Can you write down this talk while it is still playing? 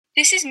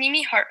This is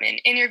Mimi Hartman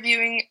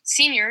interviewing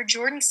senior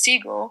Jordan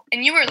Siegel,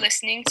 and you are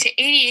listening to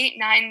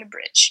 88.9 The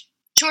Bridge.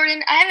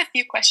 Jordan, I have a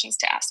few questions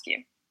to ask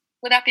you.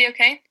 Would that be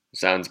okay?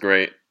 Sounds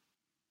great.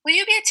 Will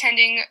you be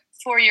attending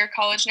four-year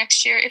college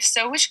next year? If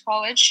so, which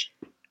college?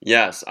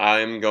 Yes,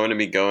 I'm going to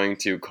be going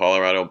to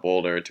Colorado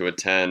Boulder to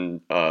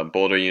attend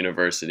Boulder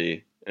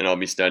University, and I'll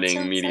be That's so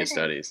studying media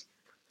exciting. studies.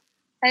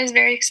 That is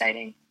very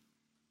exciting.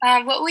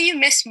 What will you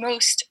miss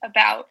most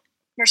about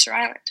Mercer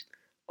Island?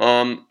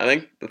 I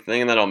think the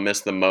thing that I'll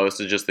miss the most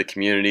is just the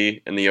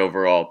community and the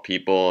overall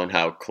people and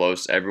how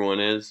close everyone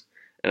is.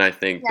 And I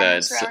think Yeah, that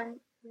Mercer Island.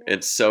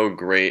 it's so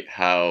great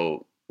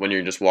how when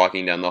you're just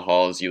walking down the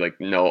halls, you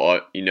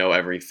know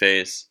every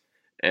face,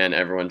 and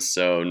everyone's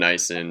so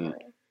nice and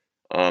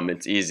Definitely.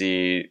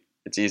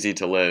 it's easy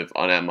to live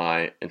on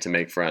MI and to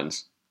make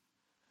friends.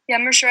 Yeah,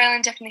 Mercer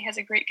Island definitely has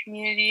a great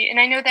community, and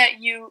I know that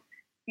you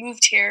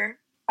moved here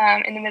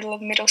in the middle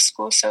of middle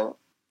school, so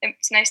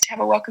it's nice to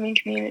have a welcoming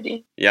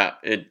community. Yeah,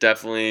 it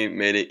definitely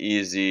made it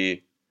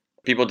easy.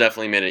 People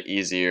definitely made it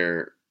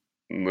easier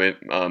with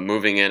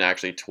moving in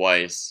actually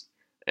twice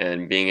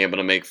and being able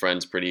to make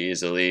friends pretty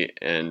easily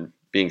and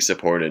being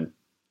supported.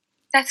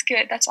 That's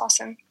good. That's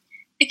awesome.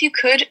 If you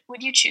could,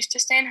 would you choose to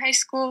stay in high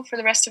school for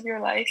the rest of your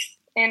life,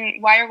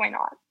 and why or why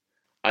not?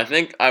 I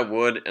think I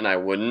would and I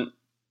wouldn't.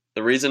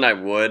 The reason I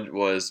would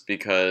was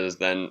because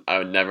then I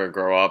would never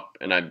grow up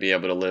and I'd be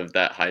able to live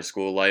that high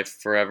school life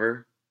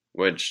forever,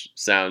 which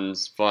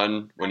sounds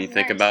fun when Oh, you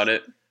think about nice.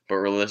 it, but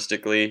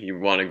realistically, you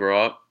want to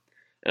grow up.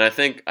 And I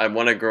think I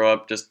want to grow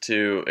up just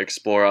to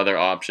explore other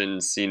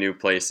options, see new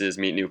places,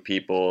 meet new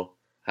people,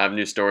 have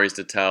new stories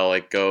to tell,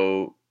 like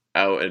go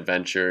out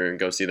adventure and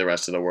go see the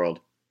rest of the world.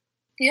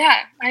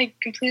 Yeah, I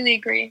completely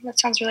agree. That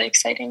sounds really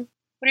exciting.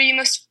 What are you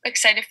most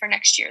excited for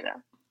next year,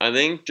 though? I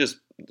think just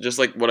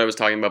like what I was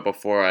talking about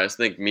before, I just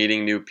think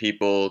meeting new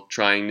people,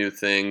 trying new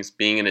things,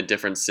 being in a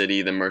different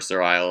city than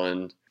Mercer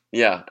Island.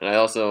 Yeah, and I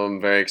also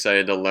am very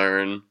excited to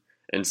learn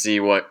and see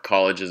what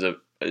college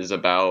is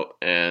about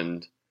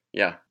and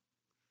yeah.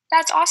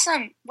 That's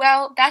awesome.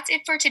 Well, that's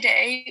it for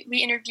today. We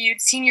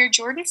interviewed senior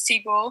Jordan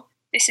Siegel.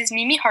 This is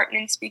Mimi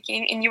Hartman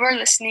speaking, and you are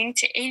listening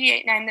to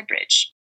 88.9 The Bridge.